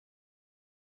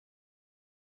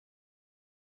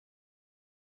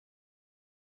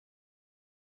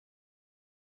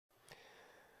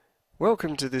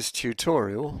Welcome to this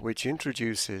tutorial which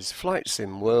introduces Flight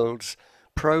Sim World's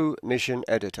Pro Mission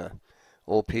Editor,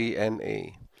 or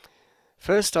PME.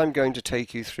 First I'm going to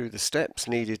take you through the steps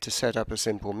needed to set up a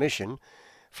simple mission,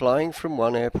 flying from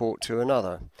one airport to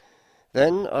another.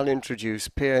 Then I'll introduce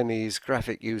PME's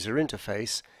graphic user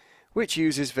interface, which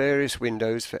uses various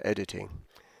windows for editing.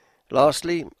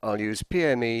 Lastly, I'll use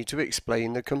PME to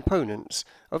explain the components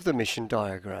of the mission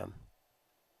diagram.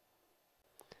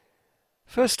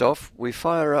 First off, we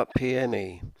fire up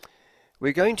PME.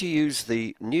 We're going to use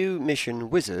the new mission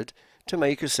wizard to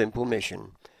make a simple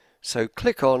mission. So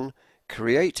click on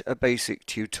Create a Basic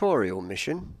Tutorial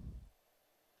Mission.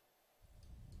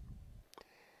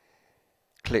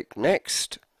 Click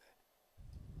Next.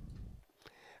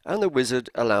 And the wizard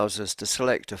allows us to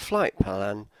select a flight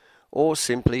plan or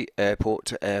simply airport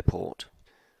to airport.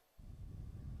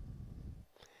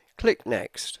 Click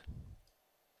Next.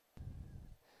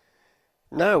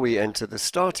 Now we enter the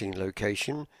starting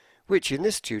location, which in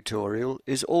this tutorial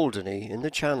is Alderney in the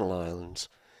Channel Islands.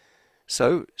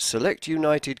 So select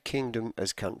United Kingdom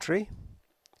as country,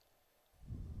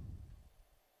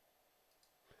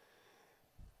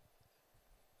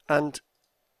 and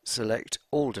select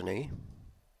Alderney.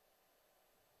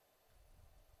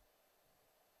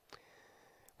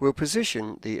 We'll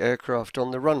position the aircraft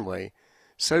on the runway,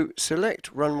 so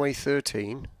select runway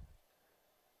 13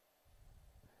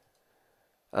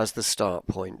 as the start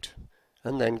point,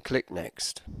 and then click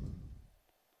Next.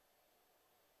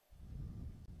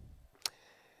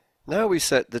 Now we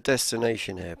set the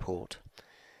destination airport.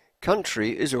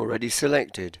 Country is already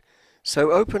selected,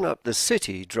 so open up the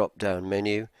City drop-down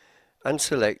menu and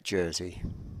select Jersey.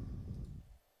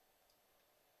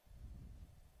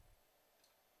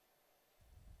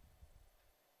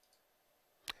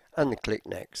 And click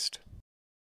Next.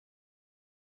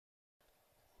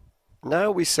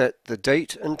 Now we set the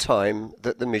date and time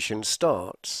that the mission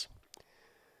starts.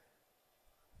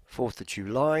 4th of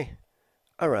July,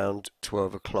 around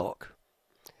 12 o'clock.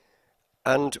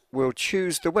 And we'll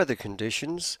choose the weather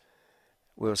conditions.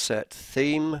 We'll set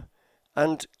theme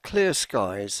and clear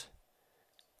skies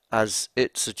as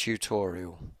it's a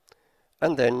tutorial.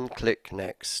 And then click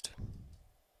Next.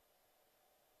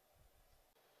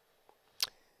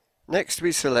 Next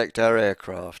we select our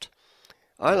aircraft.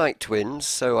 I like twins,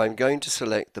 so I'm going to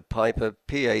select the Piper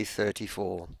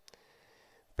PA-34,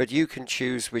 but you can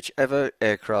choose whichever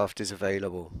aircraft is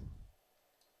available.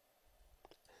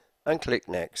 And click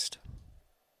Next.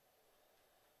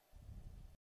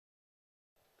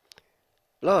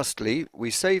 Lastly, we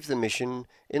save the mission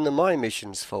in the My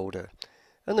Missions folder,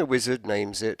 and the wizard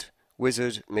names it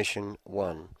Wizard Mission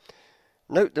 1.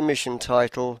 Note the mission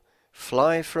title,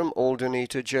 Fly from Alderney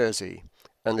to Jersey,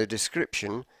 and the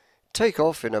description, Take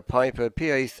off in a Piper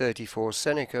PA-34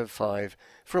 Seneca 5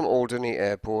 from Alderney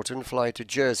Airport and fly to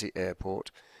Jersey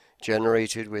Airport,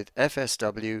 generated with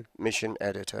FSW Mission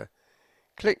Editor.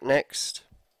 Click Next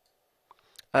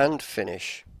and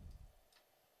Finish.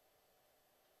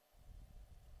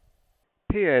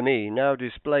 PME now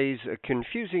displays a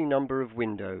confusing number of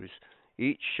windows,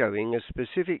 each showing a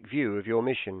specific view of your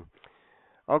mission.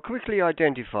 I'll quickly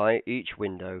identify each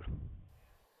window.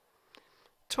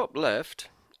 Top left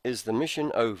is the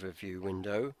Mission Overview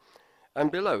window,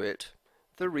 and below it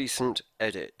the Recent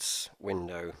Edits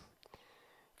window.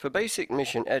 For basic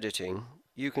mission editing,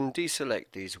 you can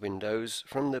deselect these windows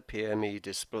from the PME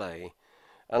display,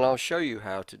 and I'll show you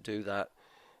how to do that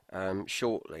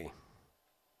shortly.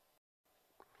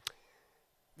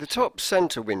 The top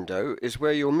center window is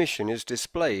where your mission is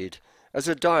displayed as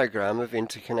a diagram of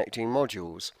interconnecting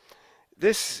modules.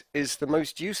 This is the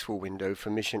most useful window for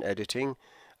mission editing,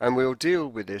 and we'll deal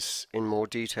with this in more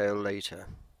detail later.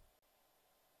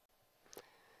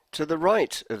 To the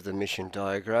right of the mission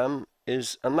diagram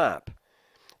is a map,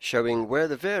 showing where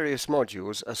the various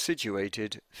modules are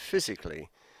situated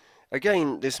physically.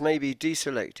 Again, this may be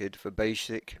deselected for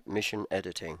basic mission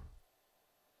editing.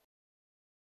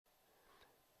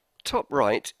 Top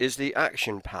right is the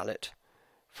Action palette,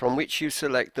 from which you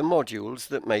select the modules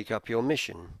that make up your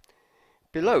mission.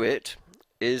 Below it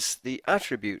is the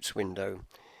Attributes window,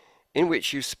 in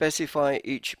which you specify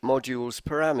each module's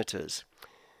parameters.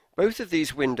 Both of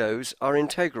these windows are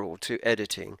integral to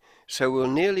editing, so will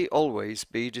nearly always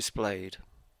be displayed.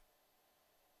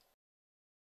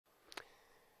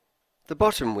 The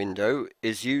bottom window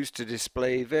is used to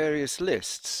display various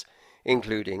lists,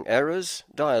 including errors,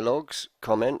 dialogues,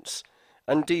 comments,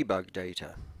 and debug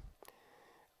data.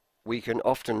 We can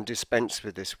often dispense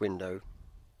with this window.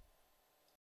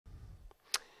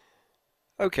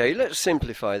 Okay, let's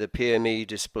simplify the PME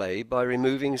display by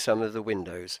removing some of the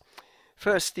windows.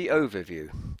 First, the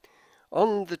overview.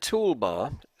 On the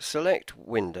toolbar, select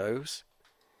Windows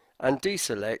and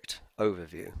deselect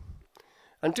Overview.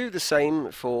 And do the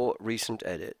same for recent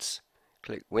edits.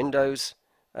 Click Windows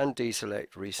and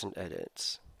deselect recent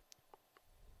edits.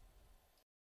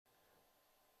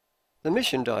 The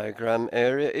mission diagram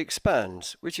area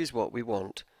expands, which is what we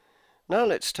want. Now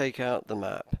let's take out the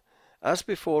map. As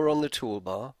before on the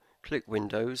toolbar, click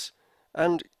Windows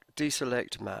and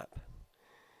deselect Map.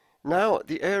 Now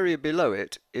the area below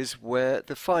it is where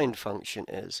the Find function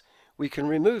is. We can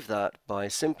remove that by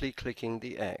simply clicking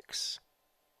the X.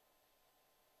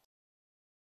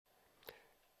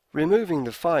 Removing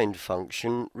the Find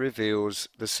function reveals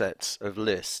the sets of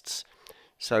lists.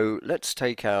 So let's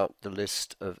take out the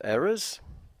list of errors,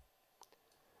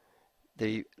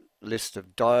 the list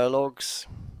of dialogues,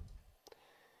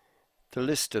 the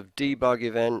list of debug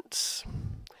events,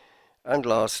 and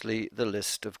lastly the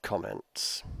list of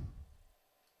comments.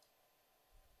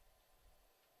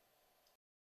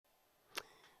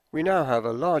 We now have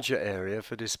a larger area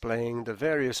for displaying the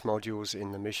various modules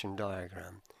in the mission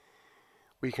diagram.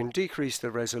 We can decrease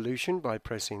the resolution by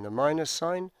pressing the minus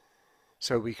sign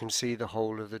so we can see the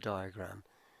whole of the diagram.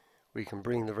 We can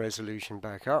bring the resolution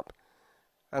back up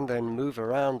and then move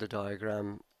around the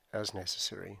diagram as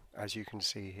necessary, as you can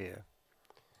see here.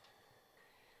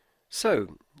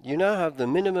 So, you now have the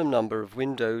minimum number of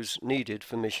windows needed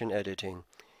for mission editing.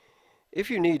 If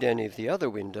you need any of the other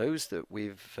windows that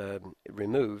we've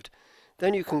removed,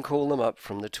 then you can call them up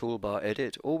from the toolbar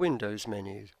Edit or Windows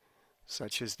menu,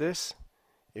 such as this.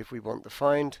 If we want the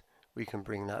Find, we can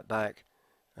bring that back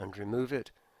and remove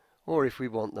it, or if we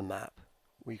want the Map,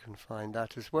 we can find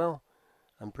that as well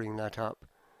and bring that up,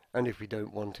 and if we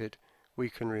don't want it, we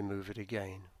can remove it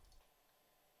again.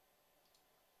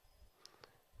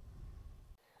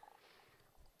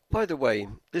 By the way,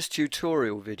 this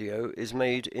tutorial video is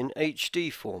made in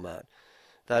HD format,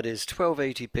 that is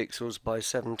 1280 pixels by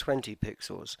 720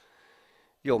 pixels.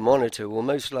 Your monitor will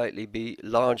most likely be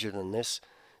larger than this,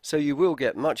 so you will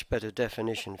get much better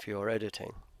definition for your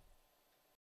editing.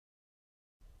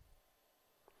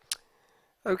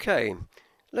 Okay,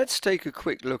 let's take a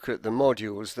quick look at the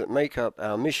modules that make up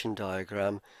our mission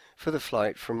diagram for the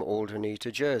flight from Alderney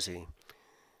to Jersey.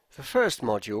 The first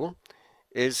module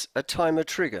is a timer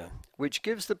trigger, which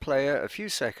gives the player a few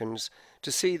seconds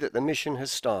to see that the mission has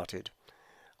started.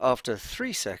 After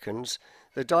 3 seconds,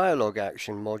 the dialogue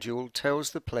action module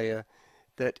tells the player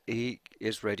that he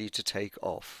is ready to take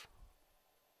off.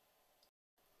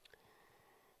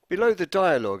 Below the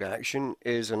dialogue action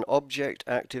is an object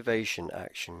activation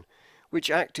action, which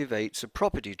activates a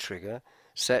property trigger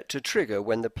set to trigger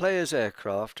when the player's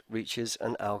aircraft reaches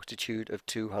an altitude of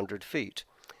 200 feet.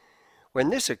 When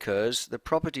this occurs, the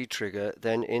property trigger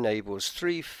then enables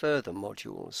 3 further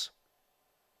modules.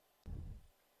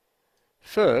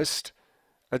 First,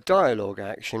 a dialogue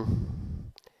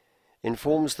action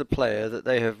informs the player that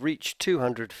they have reached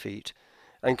 200 feet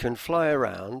and can fly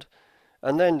around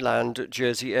and then land at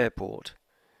Jersey Airport.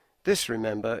 This,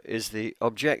 remember, is the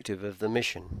objective of the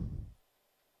mission.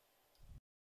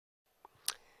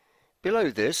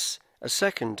 Below this, a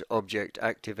second object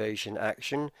activation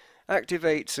action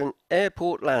activates an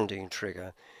airport landing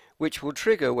trigger, which will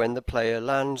trigger when the player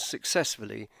lands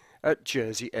successfully at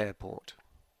Jersey Airport.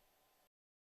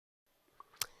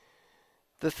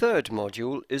 The third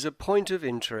module is a point of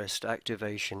interest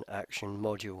activation action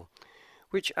module,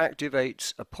 which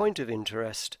activates a point of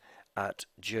interest at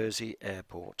Jersey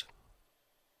Airport.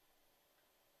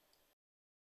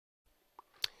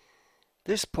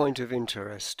 This point of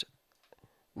interest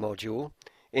module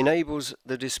enables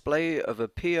the display of a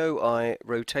POI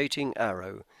rotating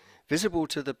arrow visible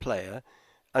to the player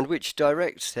and which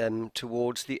directs them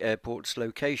towards the airport's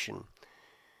location.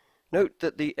 Note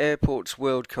that the airport's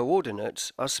world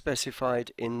coordinates are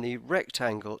specified in the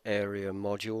rectangle area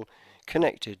module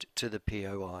connected to the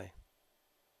POI.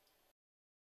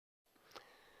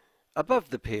 Above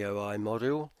the POI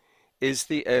module is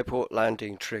the airport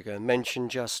landing trigger mentioned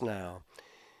just now.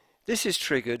 This is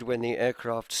triggered when the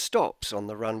aircraft stops on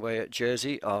the runway at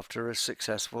Jersey after a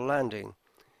successful landing.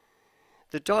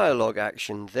 The dialogue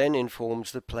action then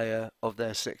informs the player of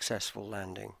their successful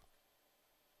landing.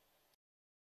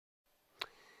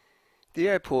 The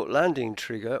airport landing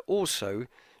trigger also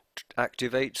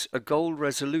activates a goal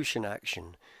resolution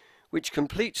action, which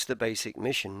completes the basic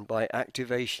mission by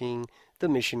activating the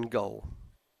mission goal.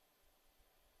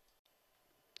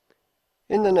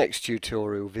 In the next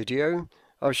tutorial video,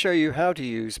 I'll show you how to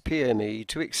use PME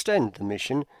to extend the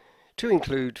mission to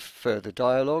include further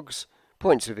dialogues,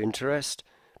 points of interest,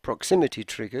 proximity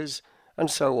triggers, and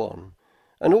so on,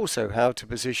 and also how to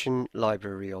position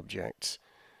library objects.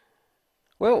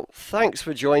 Well, thanks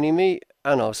for joining me,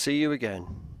 and I'll see you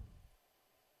again.